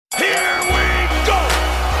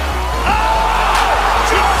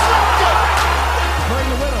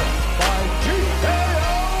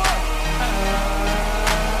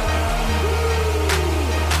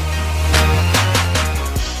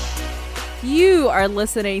You are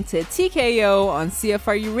listening to TKO on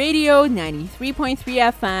CFRU Radio 93.3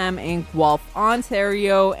 FM in Guelph,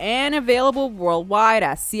 Ontario, and available worldwide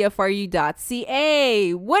at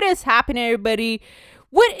CFRU.ca. What is happening, everybody?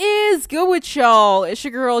 What is good with y'all? It's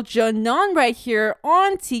your girl Janon right here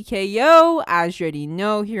on TKO. As you already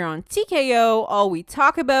know, here on TKO, all we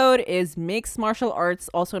talk about is mixed martial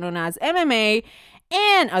arts, also known as MMA,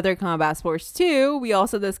 and other combat sports too. We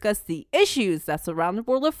also discuss the issues that surround the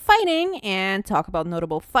world of fighting and talk about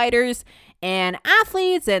notable fighters and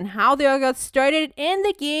athletes and how they all got started in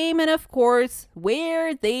the game and of course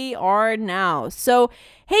where they are now. So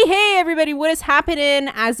hey everybody, what is happening?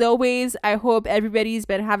 As always, I hope everybody's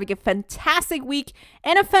been having a fantastic week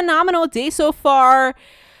and a phenomenal day so far.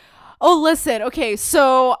 Oh, listen, okay,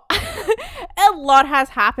 so a lot has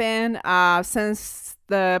happened since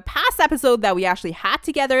the past episode that we actually had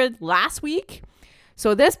together last week.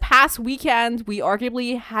 So this past weekend, we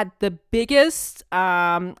arguably had the biggest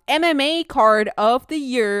MMA card of the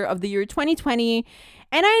year 2020.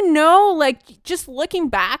 And I know, like, just looking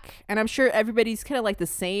back, and I'm sure everybody's kind of like the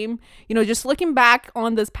same, you know, just looking back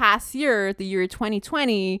on this past year, the year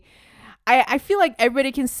 2020, I feel like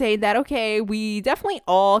everybody can say that, okay, we definitely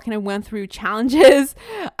all kind of went through challenges,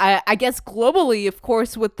 I guess globally, of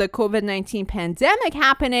course, with the COVID-19 pandemic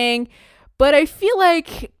happening. But I feel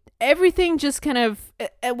like everything just kind of,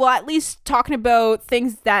 well, at least talking about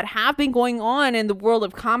things that have been going on in the world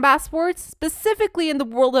of combat sports, specifically in the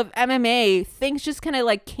world of MMA, things just kind of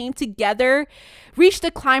like came together, reached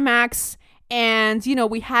a climax, and, you know,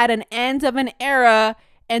 we had an end of an era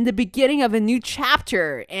and the beginning of a new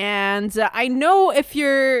chapter. And I know if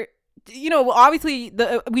you're, you know, obviously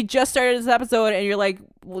we just started this episode and you're like,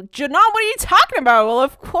 well, Janon, what are you talking about? Well,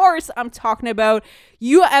 of course, I'm talking about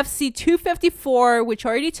UFC 254, which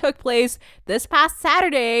already took place this past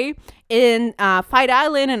Saturday in Fight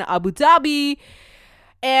Island in Abu Dhabi.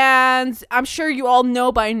 And I'm sure you all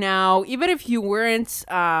know by now, even if you weren't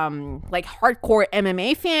like hardcore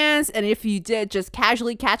MMA fans, and if you did just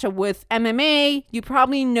casually catch up with MMA, you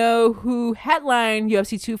probably know who headlined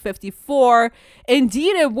UFC 254.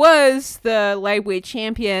 Indeed, it was the lightweight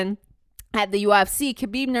champion at the UFC,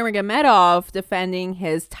 Khabib Nurmagomedov, defending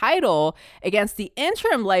his title against the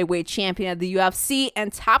interim lightweight champion at the UFC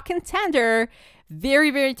and top contender,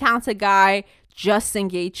 very, very talented guy, Justin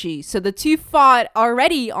Gaethje. So the two fought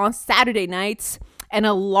already on Saturday nights, and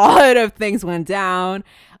a lot of things went down.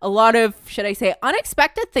 A lot of, should I say,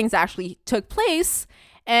 unexpected things actually took place.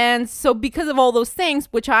 And so because of all those things,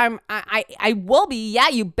 which I will be, yeah,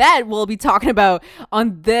 you bet, we'll be talking about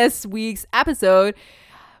on this week's episode.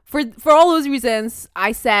 For all those reasons,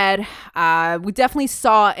 I said we definitely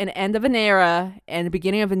saw an end of an era and the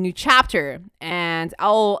beginning of a new chapter. And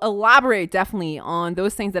I'll elaborate definitely on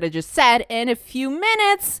those things that I just said in a few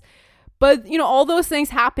minutes. But, you know, all those things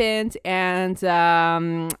happened. And,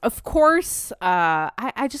 of course,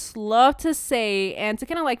 I just love to say and to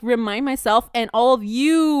kind of like remind myself and all of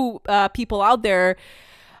you people out there,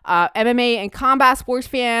 MMA and combat sports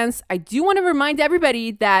fans, I do want to remind everybody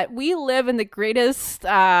that we live in the greatest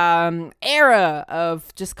era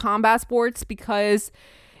of just combat sports, because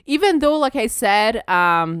even though, like I said,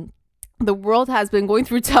 the world has been going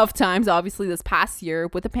through tough times, obviously this past year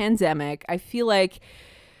with the pandemic, I feel like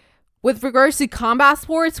with regards to combat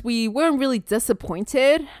sports, we weren't really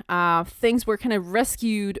disappointed. Things were kind of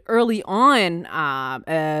rescued early on in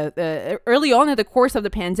the course of the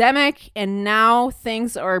pandemic, and now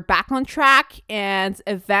things are back on track, and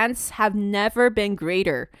events have never been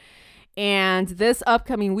greater. And this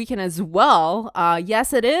upcoming weekend as well,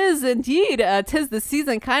 yes, it is indeed, 'tis the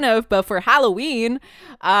season kind of, but for Halloween.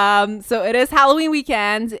 So it is Halloween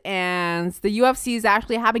weekend, and the UFC is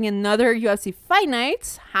actually having another UFC Fight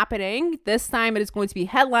Night happening. This time it is going to be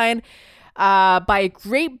headlined by a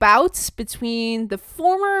great bout between the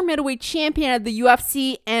former middleweight champion of the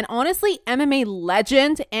UFC and honestly MMA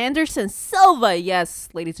legend Anderson Silva. Yes,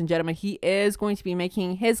 ladies and gentlemen, he is going to be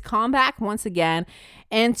making his comeback once again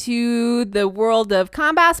into the world of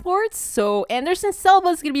combat sports. So Anderson Silva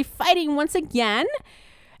is going to be fighting once again,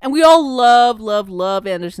 and we all love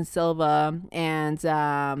Anderson Silva. And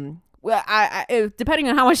well, I depending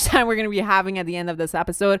on how much time we're going to be having at the end of this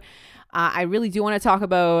episode, I really do want to talk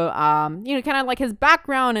about, you know, kind of like his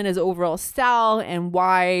background and his overall style, and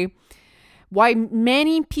why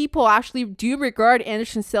many people actually do regard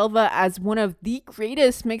Anderson Silva as one of the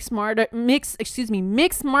greatest mixed martial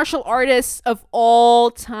artists of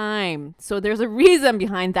all time. So there's a reason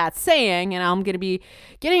behind that saying, and I'm going to be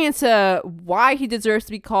getting into why he deserves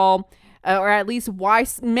to be called, or at least why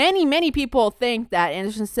many people think that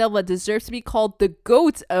Anderson Silva deserves to be called the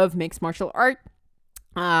GOAT of mixed martial art.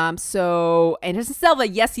 So Anderson Silva,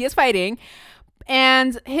 yes, he is fighting.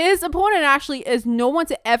 And his opponent actually is no one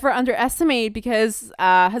to ever underestimate, because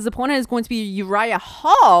his opponent is going to be Uriah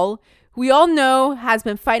Hall, who we all know has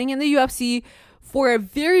been fighting in the UFC for a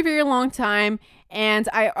very, very long time. And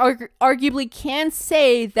I arguably can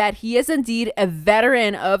say that he is indeed a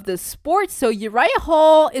veteran of the sport. So Uriah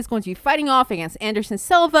Hall is going to be fighting off against Anderson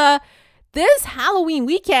Silva this Halloween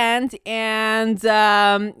weekend. And,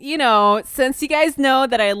 since you guys know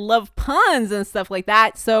that I love puns and stuff like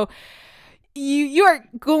that, so you are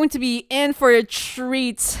going to be in for a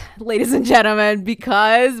treat, ladies and gentlemen,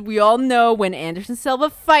 because we all know when Anderson Silva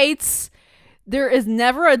fights, there is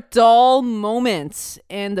never a dull moment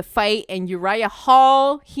in the fight. And Uriah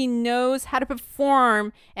Hall, he knows how to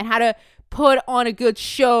perform and how to put on a good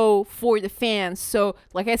show for the fans. So,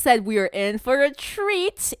 like I said, we are in for a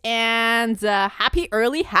treat. And happy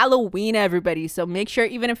early Halloween, everybody. So make sure,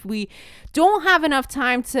 even if we don't have enough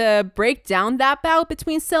time to break down that bout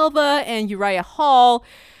between Silva and Uriah Hall,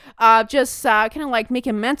 just kind of like make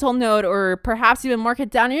a mental note, or perhaps even mark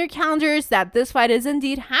it down in your calendars, that this fight is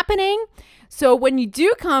indeed happening. So when you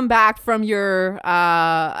do come back from your,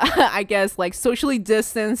 I guess, like socially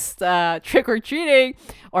distanced trick-or-treating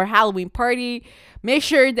or Halloween party, make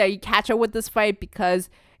sure that you catch up with this fight, because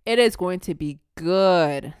it is going to be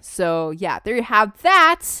good. So yeah, there you have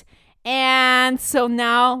that. And so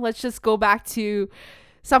now let's just go back to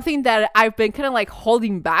something that I've been kind of like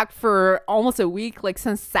holding back for almost a week, like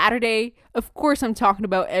since Saturday. Of course, I'm talking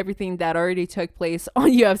about everything that already took place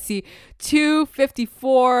on UFC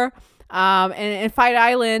 254. And Fight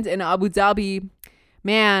Island in Abu Dhabi.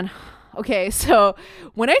 Man, okay, so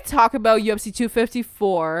when I talk about UFC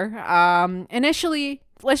 254, initially,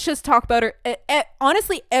 let's just talk about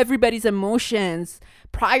honestly, everybody's emotions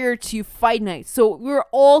prior to fight night. So we were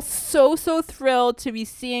all so thrilled to be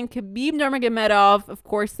seeing Khabib Nurmagomedov, of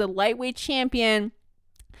course, the lightweight champion.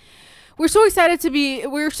 We're so excited to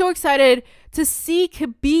see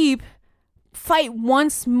Khabib fight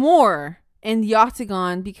once more in the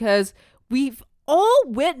octagon, because we've all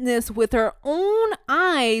witnessed with our own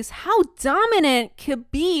eyes how dominant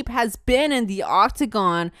Khabib has been in the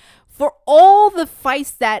octagon for all the fights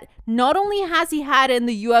that not only has he had in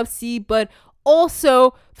the UFC, but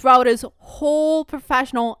also throughout his whole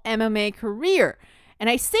professional MMA career. And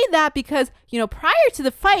I say that because, prior to the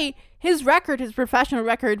fight, his professional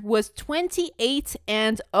record was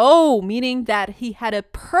 28-0, meaning that he had a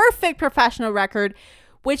perfect professional record,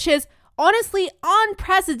 which is honestly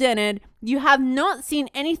unprecedented. You have not seen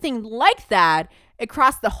anything like that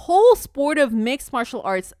across the whole sport of mixed martial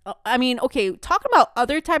arts. I mean, okay, talking about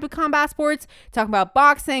other type of combat sports, talking about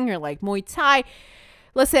boxing or like Muay Thai.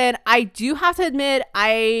 Listen, I do have to admit,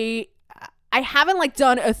 I haven't like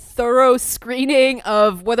done a thorough screening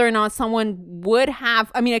of whether or not someone would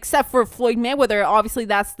have, except for Floyd Mayweather. Obviously,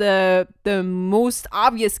 that's the most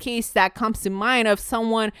obvious case that comes to mind of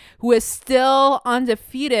someone who is still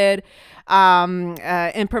undefeated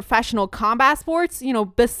in professional combat sports.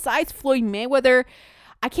 Besides Floyd Mayweather,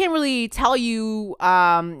 I can't really tell you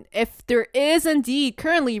if there is indeed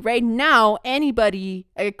currently right now anybody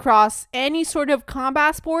across any sort of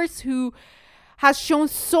combat sports who has shown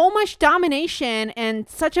so much domination and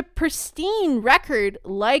such a pristine record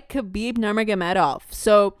like Khabib Nurmagomedov.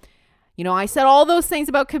 So, I said all those things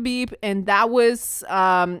about Khabib, and that was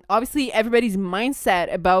obviously everybody's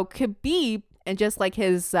mindset about Khabib and just like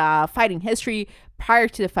his fighting history prior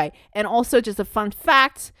to the fight. And also just a fun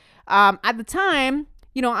fact, at the time,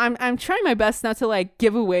 I'm trying my best not to like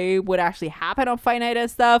give away what actually happened on fight night and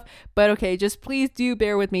stuff, but okay, just please do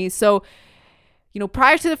bear with me. So,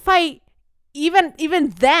 prior to the fight, even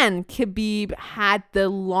then, Khabib had the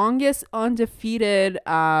longest undefeated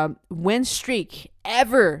win streak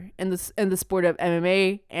ever in the sport of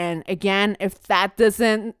MMA. And again, if that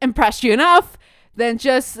doesn't impress you enough, then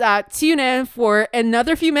just tune in for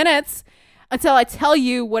another few minutes until I tell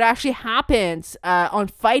you what actually happened on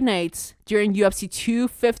fight nights during UFC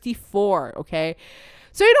 254. Okay,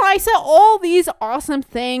 so I said all these awesome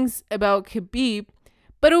things about Khabib,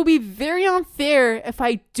 but it would be very unfair if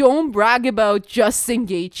I don't brag about Justin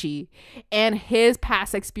Gaethje and his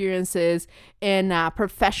past experiences in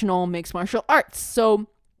professional mixed martial arts. So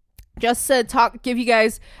just to give you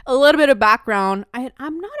guys a little bit of background, I'm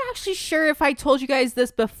not actually sure if I told you guys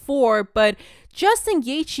this before, but Justin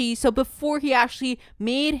Gaethje, so before he actually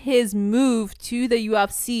made his move to the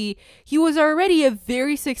UFC, he was already a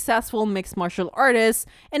very successful mixed martial artist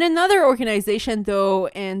in another organization, though,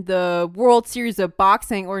 in the World Series of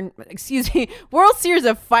Fighting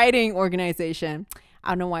organization. I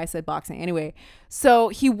don't know why I said boxing. Anyway, so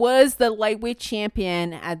he was the lightweight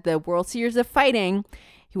champion at the World Series of Fighting.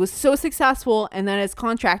 He was so successful, and then his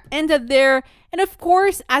contract ended there. And of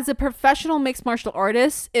course, as a professional mixed martial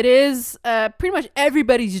artist, it is pretty much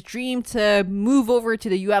everybody's dream to move over to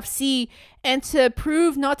the UFC and to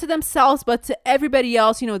prove not to themselves, but to everybody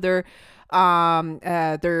else, their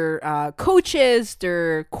coaches,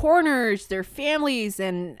 their corners, their families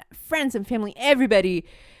and friends and family, everybody,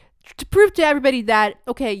 to prove to everybody that,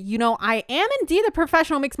 okay, I am indeed a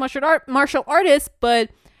professional mixed martial artist, but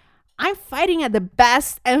I'm fighting at the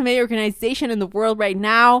best MMA organization in the world right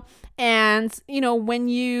now. And, when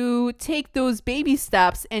you take those baby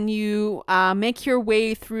steps and you make your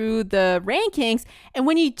way through the rankings, and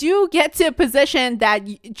when you do get to a position that,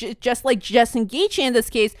 just like Justin Gaethje in this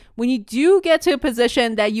case, when you do get to a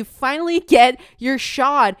position that you finally get your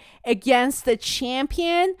shot against the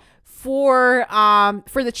champion for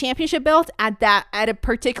the championship belt at a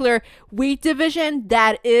particular weight division,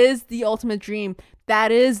 that is the ultimate dream.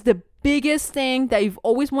 That is the biggest thing that you've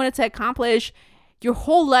always wanted to accomplish your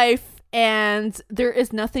whole life, and there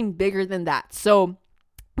is nothing bigger than that. So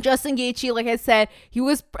Justin Gaethje, like I said, he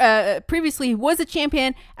was previously he was a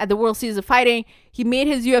champion at the World Series of Fighting. He made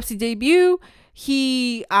his UFC debut.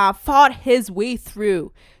 He fought his way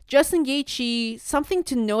through. Justin Gaethje, something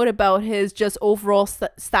to note about his just overall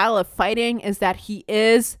style of fighting is that he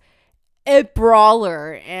is a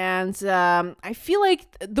brawler, and I feel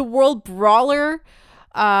like the word brawler,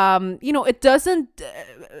 it doesn't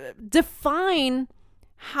define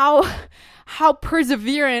how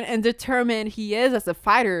perseverant and determined he is as a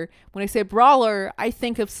fighter. When I say brawler, I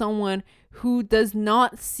think of someone who does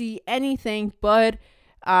not see anything but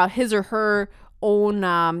his or her own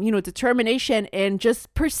determination and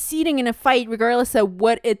just proceeding in a fight regardless of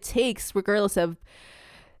what it takes, regardless of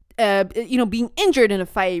being injured in a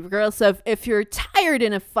fight, regardless of if you're tired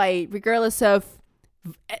in a fight, regardless of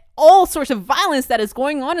all sorts of violence that is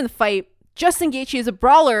going on in the fight. Justin Gaethje is a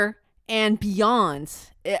brawler and beyond.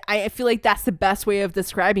 I feel like that's the best way of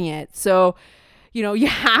describing it. So, you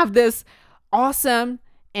have this awesome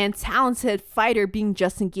and talented fighter being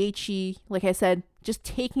Justin Gaethje, like I said, just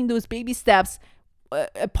taking those baby steps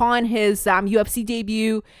upon his UFC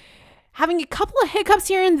debut, having a couple of hiccups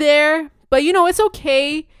here and there, but it's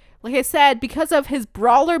okay. Like I said, because of his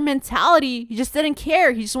brawler mentality, he just didn't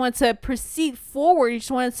care. He just wanted to proceed forward. He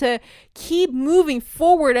just wanted to keep moving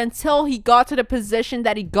forward until he got to the position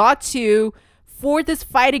that he got to for this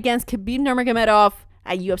fight against Khabib Nurmagomedov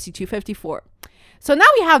at UFC 254. So now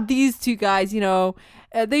we have these two guys, they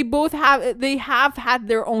have had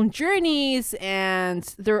their own journeys and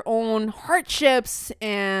their own hardships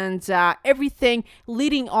and everything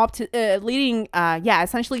leading up to,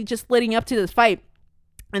 essentially just leading up to this fight.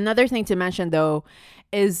 Another thing to mention, though,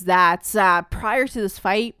 is that prior to this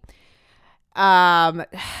fight, Khabib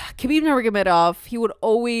Nurmagomedov, he would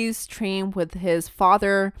always train with his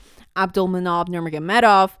father, Abdulmanap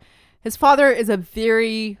Nurmagomedov. His father is a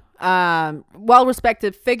very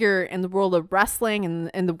well-respected figure in the world of wrestling and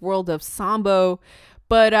in the world of Sambo.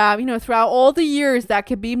 But, throughout all the years that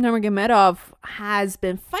Khabib Nurmagomedov has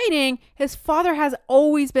been fighting, his father has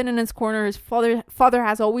always been in his corner. His father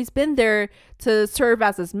has always been there to serve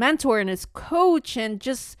as his mentor and his coach and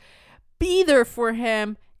just be there for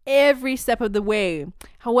him every step of the way.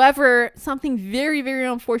 However, something very, very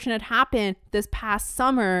unfortunate happened this past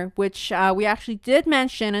summer, which we actually did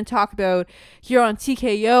mention and talk about here on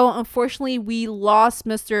TKO. Unfortunately, we lost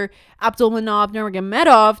Mr. Abdulmanap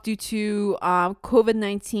Nurmagomedov due to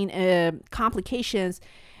COVID-19 complications,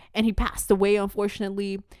 and he passed away,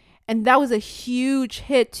 unfortunately. And that was a huge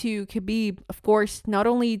hit to Khabib. Of course, not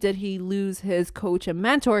only did he lose his coach and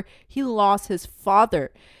mentor, he lost his father.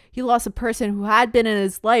 He lost a person who had been in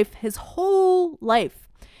his life his whole life,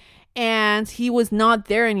 and he was not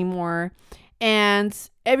there anymore. And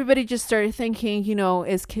everybody just started thinking,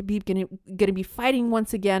 is Khabib gonna be fighting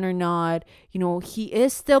once again or not? He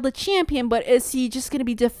is still the champion, but is he just gonna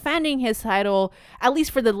be defending his title at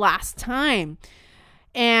least for the last time?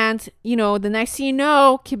 And the next thing you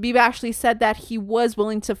know, Khabib actually said that he was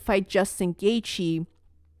willing to fight Justin Gaethje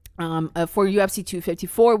for UFC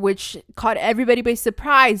 254, which caught everybody by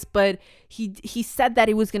surprise, but he said that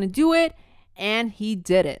he was going to do it, and he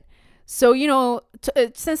did it. So,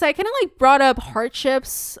 since I kind of brought up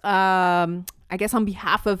hardships, I guess on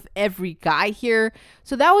behalf of every guy here,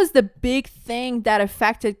 so that was the big thing that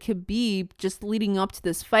affected Khabib just leading up to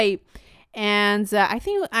this fight. And I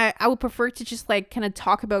think I would prefer to just kind of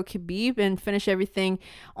talk about Khabib and finish everything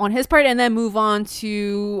on his part, and then move on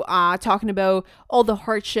to talking about all the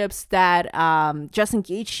hardships that Justin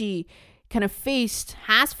Gaethje kind of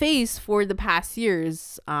has faced for the past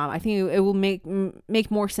years. I think it will make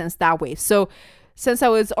more sense that way. So since I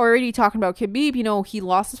was already talking about Khabib, he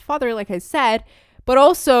lost his father, like I said, but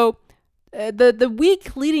also the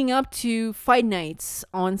week leading up to fight nights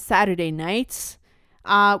on Saturday nights,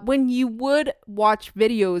 when you would watch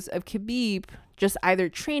videos of Khabib just either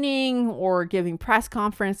training or giving press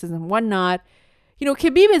conferences and whatnot,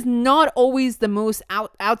 Khabib is not always the most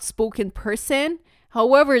outspoken person.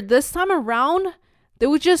 However, this time around, there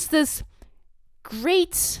was just this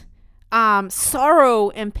great sorrow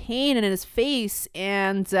and pain in his face.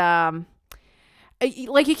 And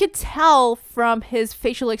like you could tell from his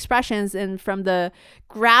facial expressions and from the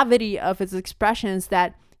gravity of his expressions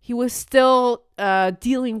that he was still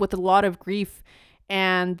dealing with a lot of grief,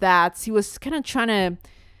 and that he was kind of trying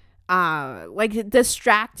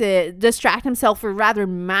to distract himself, or rather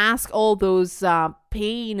mask all those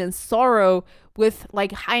pain and sorrow with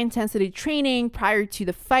like high intensity training prior to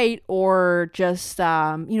the fight, or just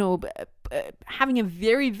having a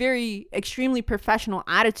very, very extremely professional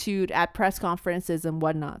attitude at press conferences and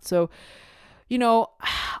whatnot. So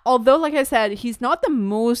although, like I said, he's not the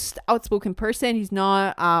most outspoken person, he's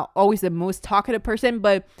not always the most talkative person,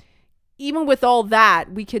 but even with all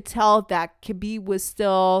that, we could tell that Khabib was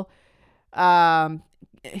still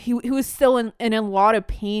he was still in a lot of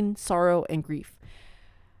pain, sorrow, and grief.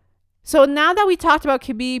 So now that we talked about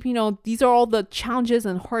Khabib, these are all the challenges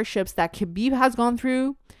and hardships that Khabib has gone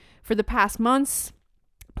through for the past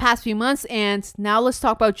few months. And now let's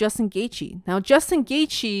talk about Justin Gaethje. Now, Justin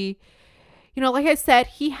Gaethje, like I said,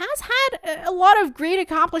 he has had a lot of great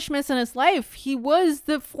accomplishments in his life. He was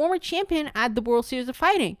the former champion at the World Series of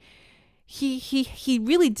Fighting. He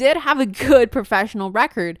really did have a good professional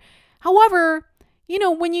record. However,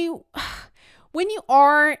 when you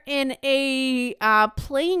are in a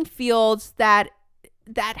playing field that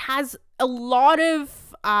has a lot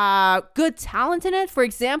of good talent in it, for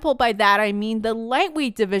example, by that I mean the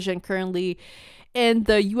lightweight division currently in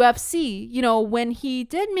the UFC, when he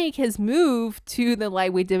did make his move to the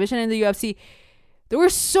lightweight division in the UFC, there were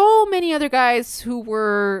so many other guys who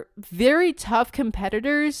were very tough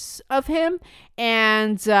competitors of him.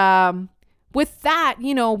 And with that,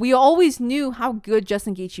 we always knew how good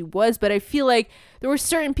Justin Gaethje was, but I feel like there were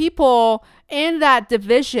certain people in that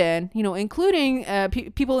division, including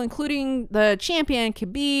people including the champion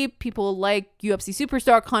Khabib, people like UFC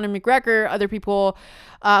superstar Conor McGregor, other people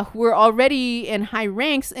who were already in high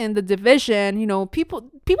ranks in the division,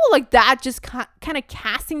 people like that just kind of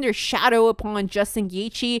casting their shadow upon Justin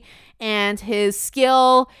Gaethje and his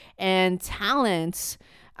skill and talent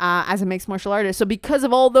as a mixed martial artist. So because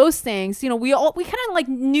of all those things, we kind of like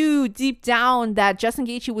knew deep down that Justin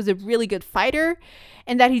Gaethje was a really good fighter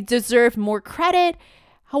and that he deserved more credit.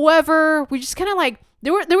 However, we just kind of like,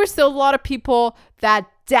 there were still a lot of people that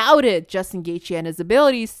doubted Justin Gaethje and his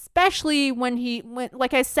abilities, especially when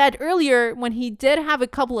like I said earlier, when he did have a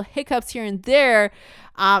couple of hiccups here and there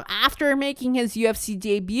after making his UFC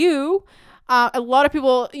debut. A lot of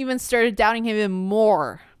people even started doubting him even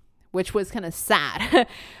more, which was kind of sad.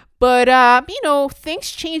 But,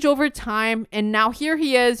 things change over time. And now here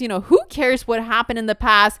he is, who cares what happened in the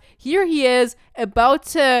past? Here he is about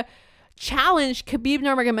to challenge Khabib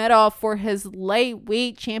Nurmagomedov for his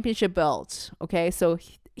lightweight championship belt. Okay, so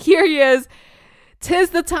here he is.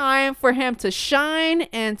 'Tis the time for him to shine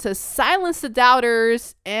and to silence the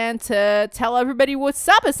doubters and to tell everybody what's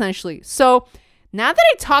up, essentially. So now that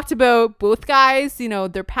I talked about both guys,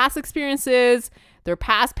 their past experiences, their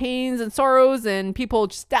past pains and sorrows, and people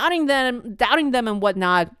just doubting them and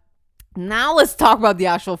whatnot, now let's talk about the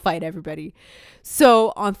actual fight, everybody.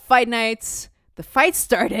 So on fight nights, the fight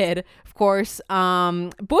started, of course.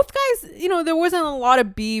 Both guys, there wasn't a lot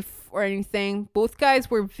of beef or anything. Both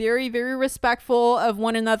guys were very, very respectful of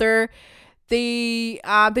one another. They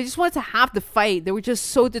just wanted to have the fight. They were just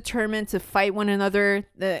so determined to fight one another,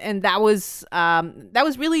 and that was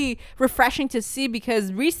really refreshing to see,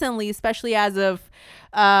 because recently, especially as of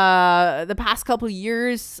the past couple of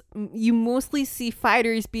years, you mostly see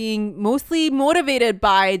fighters being mostly motivated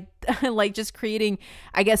by like just creating,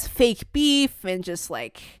 I guess, fake beef and just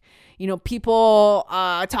like, people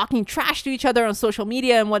talking trash to each other on social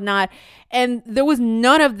media and whatnot. And there was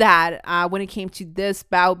none of that when it came to this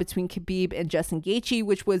bout between Khabib and Justin Gaethje,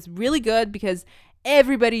 which was really good because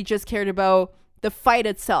everybody just cared about the fight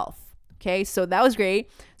itself. Okay, so that was great.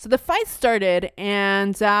 So the fight started,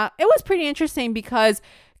 and it was pretty interesting because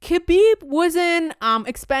Khabib wasn't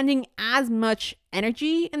expending as much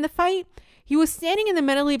energy in the fight. He was standing in the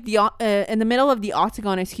middle of the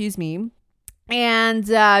octagon, excuse me. And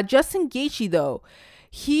Justin Gaethje, though,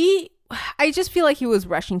 he I just feel like he was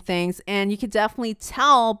rushing things, and you could definitely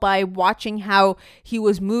tell by watching how he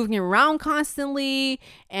was moving around constantly,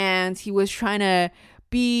 and he was trying to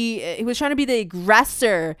be the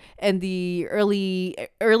aggressor in the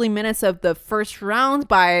early minutes of the first round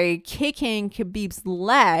by kicking Khabib's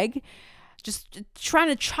leg, just trying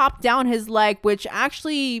to chop down his leg, which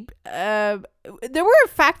actually they were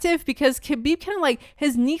effective because Khabib kind of like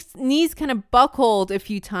his knees kind of buckled a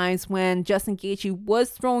few times when Justin Gaethje was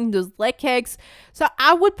throwing those leg kicks. So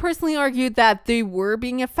I would personally argue that they were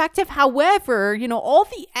being effective. However, all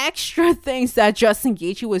the extra things that Justin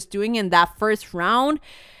Gaethje was doing in that first round,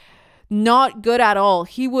 not good at all.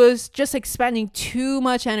 He was just expending too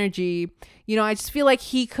much energy. I just feel like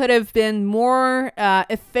he could have been more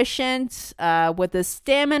efficient with his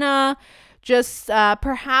stamina, just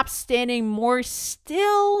perhaps standing more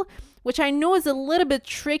still, which I know is a little bit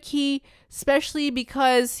tricky, especially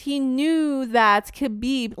because he knew that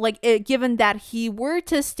Khabib, given that he were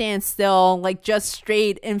to stand still, like just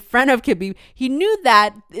straight in front of Khabib, he knew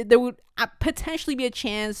that there would potentially be a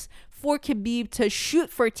chance for Khabib to shoot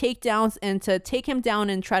for takedowns and to take him down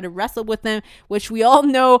and try to wrestle with him, which we all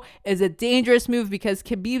know is a dangerous move because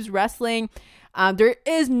Khabib's wrestling, there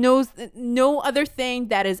is no other thing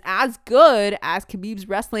that is as good as Khabib's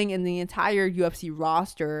wrestling in the entire UFC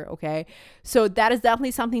roster. Okay, so that is definitely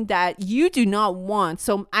something that you do not want.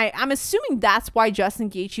 So I'm assuming that's why Justin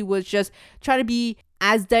Gaethje was just trying to be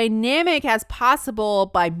as dynamic as possible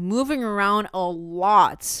by moving around a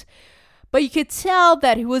lot. But you could tell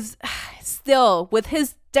that he was still, with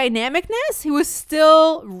his dynamicness, he was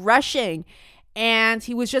still rushing, and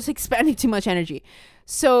he was just expending too much energy.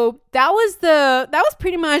 So that was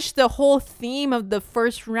pretty much the whole theme of the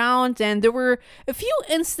first round. And there were a few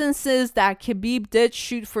instances that Khabib did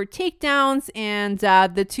shoot for takedowns, and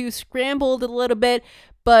the two scrambled a little bit.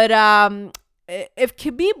 But if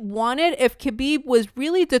Khabib was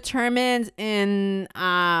really determined in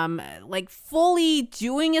fully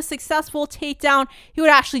doing a successful takedown, he would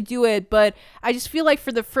actually do it. But I just feel like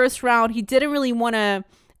for the first round, he didn't really want to,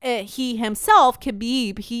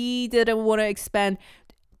 Khabib, he didn't want to expend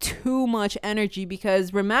too much energy,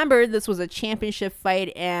 because remember, this was a championship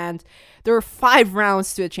fight and there were 5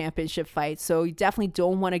 rounds to a championship fight, so you definitely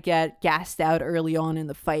don't want to get gassed out early on in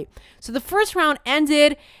the fight. So the first round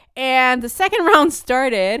ended and the second round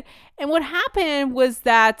started, and what happened was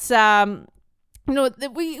that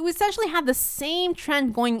we essentially had the same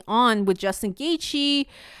trend going on with Justin Gaethje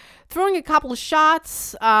throwing a couple of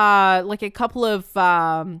shots, like a couple of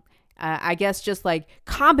I guess just like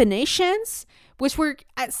combinations, which were,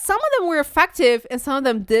 some of them were effective and some of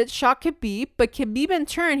them did shock Khabib, but Khabib in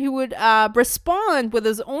turn, he would respond with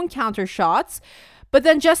his own counter shots. But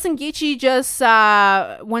then Justin Gaethje just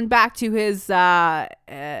went back to his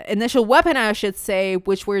initial weapon, I should say,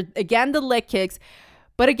 which were, again, the leg kicks.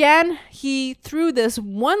 But again, he threw this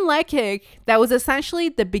one leg kick that was essentially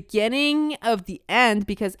the beginning of the end,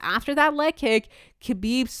 because after that leg kick,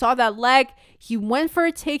 Khabib saw that leg, he went for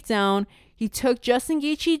a takedown, he took Justin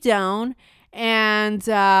Gaethje down, and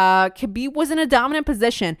Khabib was in a dominant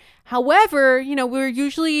position. However, we're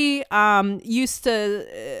usually used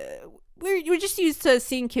to we're just used to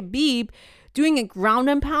seeing Khabib doing a ground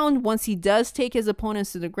and pound once he does take his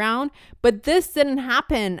opponents to the ground. But this didn't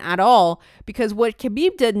happen at all, because what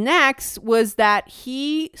Khabib did next was that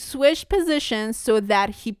he switched positions so that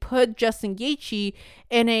he put Justin Gaethje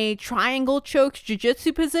in a triangle choke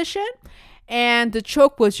jiu-jitsu position, and the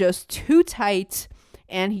choke was just too tight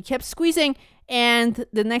and he kept squeezing, and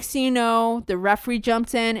the next thing you know, the referee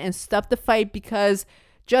jumped in and stopped the fight, because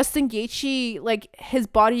Justin Gaethje, his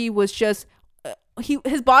body was just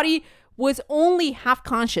his body was only half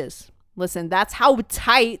conscious. Listen, that's how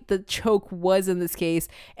tight the choke was in this case,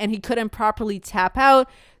 and he couldn't properly tap out,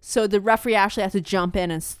 so the referee actually had to jump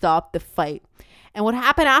in and stop the fight. And what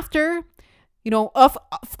happened after, of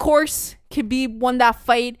course, Khabib won that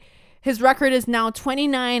fight. His record is now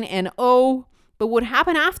 29-0. But what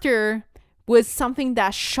happened after was something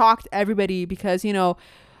that shocked everybody, because,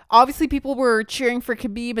 obviously people were cheering for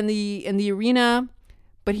Khabib in the arena,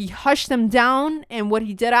 but he hushed them down. And what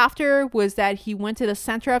he did after was that he went to the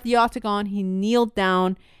center of the octagon, he kneeled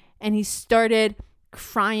down, and he started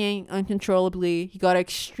crying uncontrollably. He got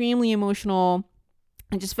extremely emotional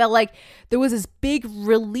and just felt like there was this big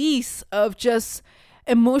release of just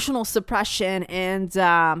emotional suppression, and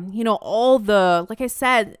all the, like I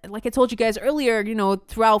told you guys earlier,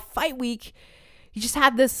 throughout fight week, he just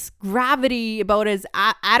had this gravity about his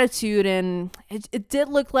attitude, and it did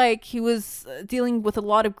look like he was dealing with a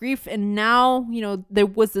lot of grief. And now, there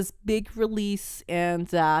was this big release, and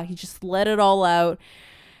he just let it all out.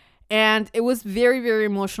 And it was very, very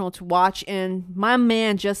emotional to watch. And my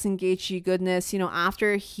man, Justin Gaethje, goodness,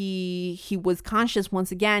 after he was conscious once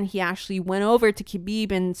again, he actually went over to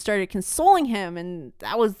Khabib and started consoling him. And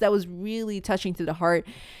that was really touching to the heart.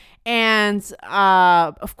 And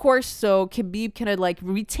of course, so Khabib kind of like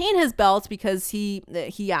retained his belt because he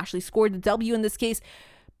actually scored the W in this case.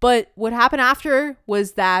 But what happened after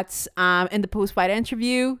was that in the post-fight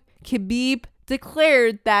interview, Khabib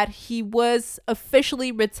declared that he was officially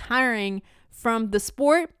retiring from the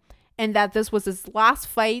sport and that this was his last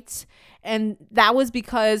fight. And that was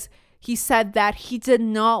because he said that he did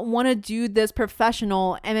not want to do this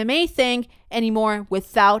professional MMA thing anymore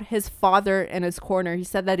without his father in his corner. He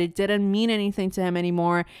said that it didn't mean anything to him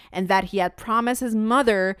anymore and that he had promised his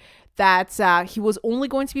mother that he was only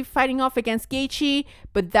going to be fighting off against Gaethje,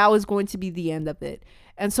 but that was going to be the end of it.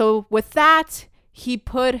 And so with that, he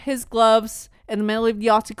put his gloves in the middle of the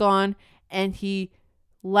octagon and he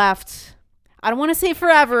left. I don't want to say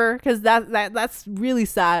forever because that's really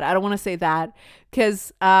sad. I don't want to say that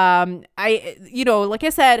because like I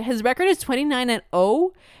said, his record is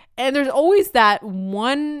 29-0, and there's always that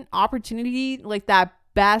one opportunity, like that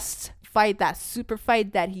best fight, that super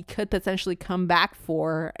fight that he could potentially come back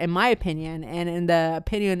for, in my opinion, and in the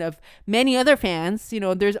opinion of many other fans.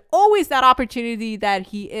 There's always that opportunity that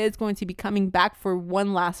he is going to be coming back for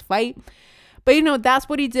one last fight. But that's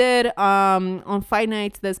what he did on Fight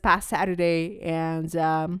Night this past Saturday, and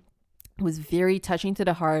it was very touching to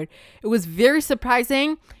the heart. It was very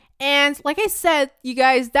surprising, and like I said, you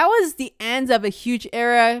guys, that was the end of a huge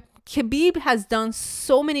era. Khabib has done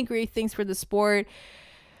so many great things for the sport.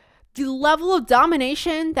 The level of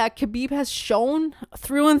domination that Khabib has shown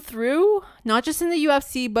through and through, not just in the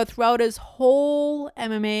UFC, but throughout his whole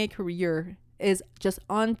MMA career, is just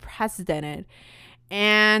unprecedented.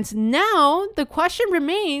 And now the question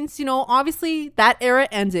remains, obviously that era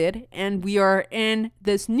ended and we are in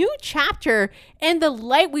this new chapter in the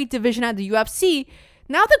lightweight division at the UFC.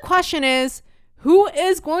 Now the question is, who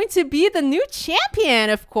is going to be the new champion,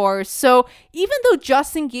 of course? So even though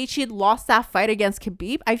Justin Gaethje lost that fight against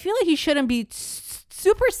Khabib, I feel like he shouldn't be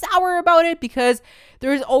super sour about it because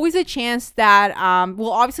there is always a chance that,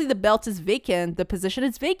 obviously the belt is vacant, the position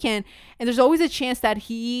is vacant, and there's always a chance that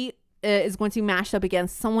he is going to be matched up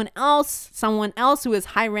against someone else who is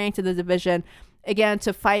high ranked in the division, again,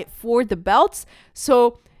 to fight for the belts.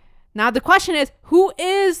 So now the question is, who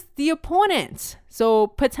is the opponent? So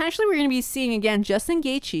potentially we're going to be seeing again Justin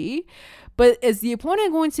Gaethje, but is the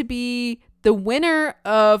opponent going to be the winner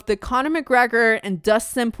of the Conor McGregor and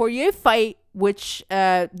Dustin Poirier fight, which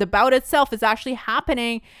the bout itself is actually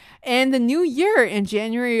happening in the new year in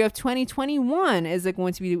January of 2021? Is it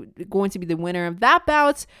going to be the winner of that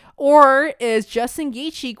bout, or is Justin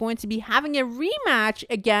Gaethje going to be having a rematch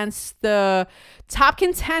against the top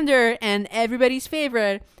contender and everybody's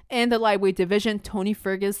favorite in the lightweight division, Tony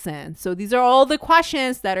Ferguson? So these are all the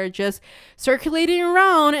questions that are just circulating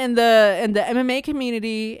around in the MMA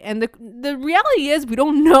community, and the reality is we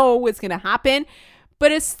don't know what's going to happen,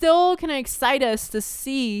 but it's still going to excite us to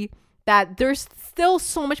see that there's still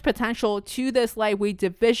so much potential to this lightweight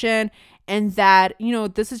division, and that,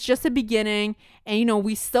 this is just the beginning, and,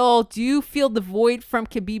 we still do feel the void from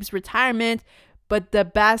Khabib's retirement, but the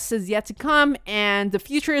best is yet to come, and the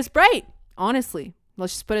future is bright, honestly.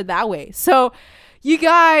 Let's just put it that way. So you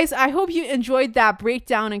guys, I hope you enjoyed that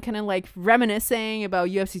breakdown and kind of like reminiscing about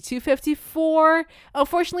UFC 254.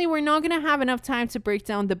 Unfortunately, we're not going to have enough time to break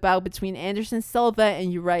down the bout between Anderson Silva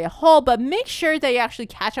and Uriah Hall, but make sure that you actually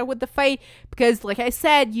catch up with the fight because, like I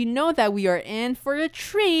said, that we are in for a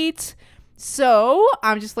treat. So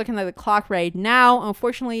I'm just looking at the clock right now.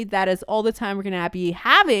 Unfortunately, that is all the time we're going to be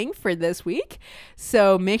having for this week.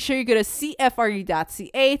 So make sure you go to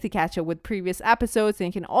CFRU.ca to catch up with previous episodes. And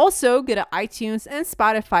you can also go to iTunes and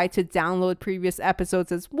Spotify to download previous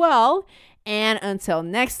episodes as well. And until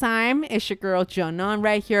next time, it's your girl Jonan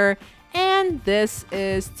right here. And this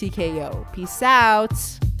is TKO. Peace out.